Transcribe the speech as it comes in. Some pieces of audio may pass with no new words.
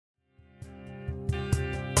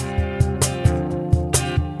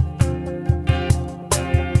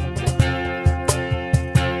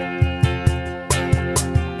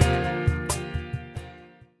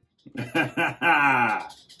Hey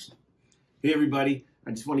everybody,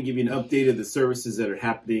 I just want to give you an update of the services that are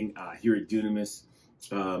happening here at Dunamis.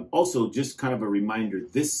 Also, just kind of a reminder,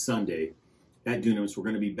 this Sunday at Dunamis, we're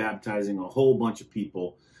going to be baptizing a whole bunch of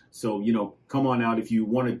people. So, come on out. If you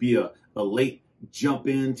want to be a late jump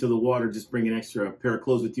into the water, just bring an extra pair of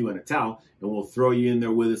clothes with you and a towel, and we'll throw you in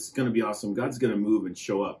there with us. It's going to be awesome. God's going to move and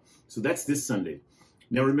show up. So that's this Sunday.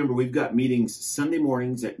 Now remember, we've got meetings Sunday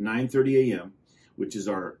mornings at 9:30 a.m., which is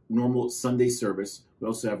our normal Sunday service. We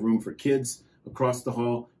also have room for kids across the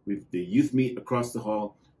hall. We have the youth meet across the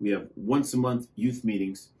hall. We have once a month youth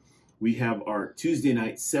meetings. We have our Tuesday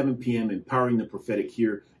night, 7 p.m., Empowering the Prophetic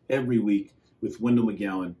here every week with Wendell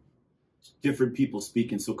McGowan. Different people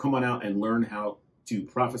speaking. So come on out and learn how to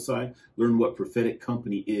prophesy, learn what prophetic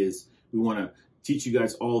company is. We want to teach you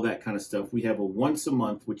guys all that kind of stuff. We have a once a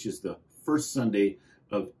month, which is the first Sunday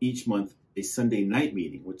of each month, a Sunday night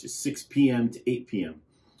meeting, which is 6 p.m. to 8 p.m.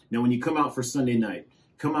 Now, when you come out for Sunday night,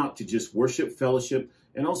 come out to just worship, fellowship,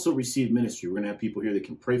 and also receive ministry. We're going to have people here that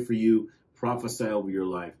can pray for you, prophesy over your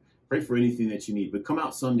life, pray for anything that you need. But come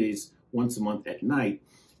out Sundays once a month at night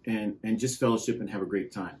and just fellowship and have a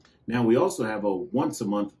great time. Now, we also have a once a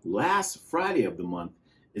month, last Friday of the month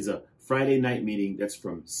is a Friday night meeting that's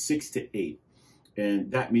from 6 to 8.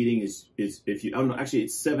 And that meeting is if you, I don't know, actually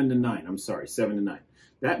it's 7 to 9. I'm sorry, 7 to 9.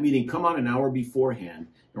 That meeting, come on an hour beforehand,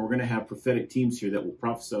 and we're going to have prophetic teams here that will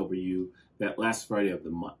prophesy over you that last Friday of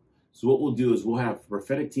the month. So what we'll do is we'll have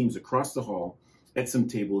prophetic teams across the hall at some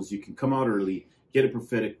tables. You can come out early, get a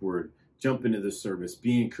prophetic word, jump into the service,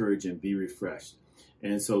 be encouraged, and be refreshed.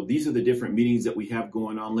 And so these are the different meetings that we have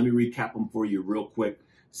going on. Let me recap them for you real quick.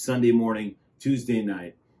 Sunday morning, Tuesday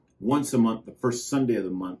night, once a month, the first Sunday of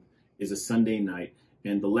the month is a Sunday night,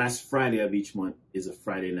 and the last Friday of each month is a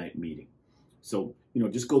Friday night meeting. So,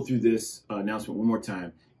 just go through this announcement one more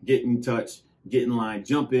time. Get in touch, get in line,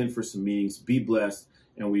 jump in for some meetings, be blessed.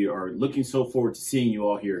 And we are looking so forward to seeing you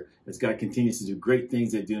all here as God continues to do great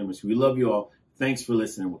things at Dunamis. We love you all. Thanks for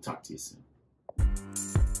listening. We'll talk to you soon.